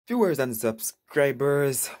Viewers and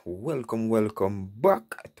subscribers, welcome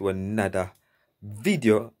back to another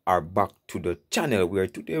video or back to the channel where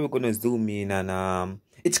today we're gonna zoom in and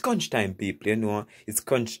it's crunch time, people. It's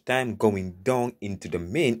crunch time going down into the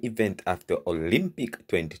main event after Olympic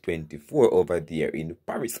 2024 over there in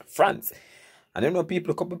Paris, France. And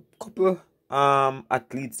people, couple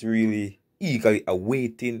athletes really eagerly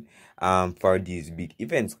awaiting for these big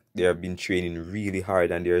events. They have been training really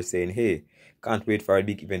hard and they're saying, hey, can't wait for a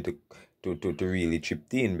big event to really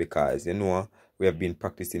trip in, because we have been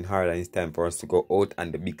practicing hard and it's time for us to go out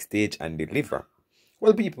on the big stage and deliver.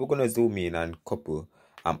 Well, people, we're gonna zoom in on couple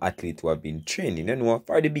athletes who have been training,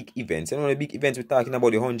 for the big events. The big events we're talking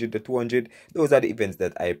about, the 100, the 200, those are the events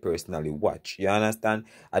that I personally watch. You understand?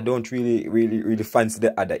 I don't really fancy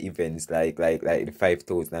the other events like the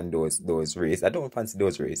 5,000 and those races. I don't fancy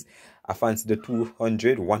those races. I fancy the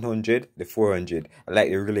 200, 100, the 400. I like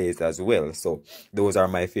the relays as well. So those are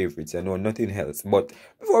my favorites. Nothing else. But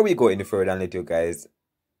before we go any further and let you guys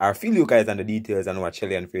I feel you guys on the details and what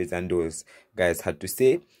Shelly and Fraser and those guys had to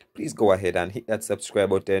say, please go ahead and hit that subscribe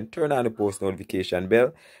button, turn on the post notification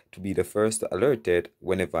bell to be the first alerted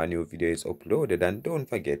whenever a new video is uploaded. And don't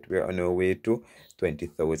forget, we're on our way to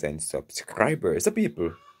 20,000 subscribers. So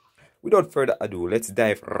people, without further ado, let's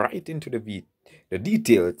dive right into the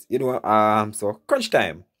details. So crunch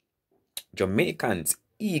time. Jamaicans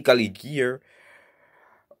eagerly gear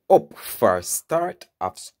up for start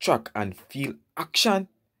of track and field action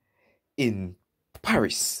in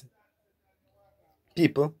Paris.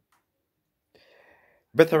 People,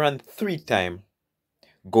 veteran three-time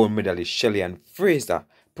gold medalist Shelly and Fraser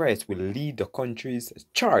Price will lead the country's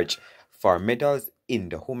charge for medals in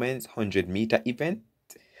the women's 100-meter event,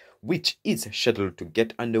 which is scheduled to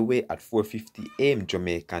get underway at 4:50 a.m.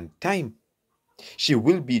 Jamaican time. She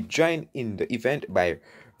will be joined in the event by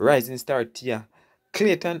rising star Tia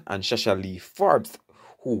Clayton and Shasha Lee Forbes,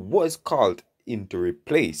 who was called in to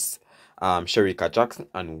replace Sherika Jackson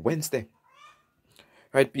on Wednesday.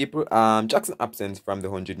 Right, people, Jackson's absence from the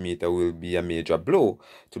 100-meter will be a major blow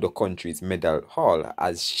to the country's medal haul,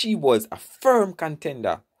 as she was a firm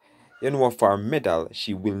contender. For a medal,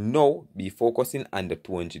 she will now be focusing on the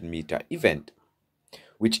 200-meter event,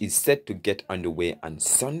 which is set to get underway on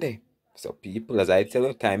Sunday. So, people, as I tell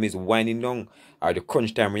you, time is winding down, or the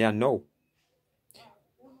crunch time we are now.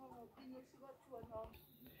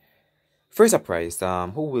 Fraser Price,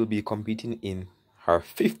 who will be competing in her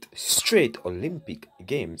 5th straight Olympic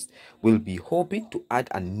Games, will be hoping to add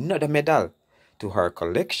another medal to her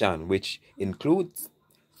collection, which includes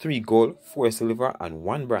 3 gold, 4 silver, and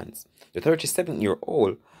 1 bronze. The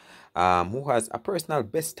 37-year-old, who has a personal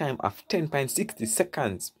best time of 10.60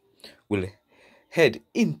 seconds, will head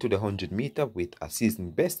into the 100-meter with a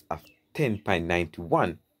season best of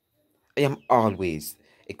 10.91. I am always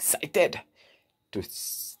excited to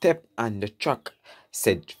step on the track,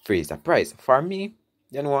 said Fraser Price. For me,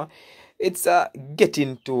 it's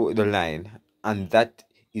getting to the line, and that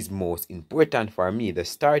is most important for me. The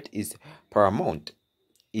start is paramount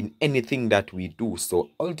in anything that we do. So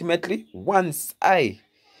ultimately, once I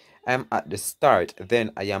am at the start,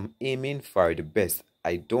 then I am aiming for the best.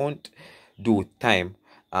 I don't do time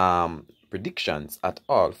predictions at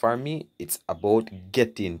all. For me, it's about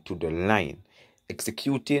getting to the line,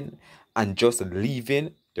 executing, and just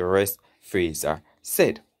leaving the rest, Fraser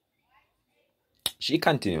said. She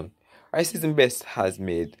continued, her season best has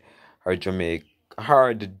made her the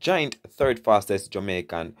giant 3rd fastest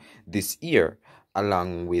Jamaican this year,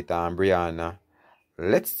 along with Brianna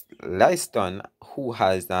Lyston, who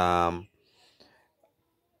has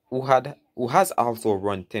also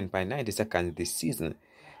run 10.90 seconds this season.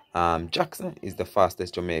 Jackson is the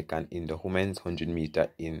fastest Jamaican in the women's 100-meter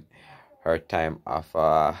in her time of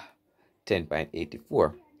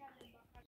 10.84.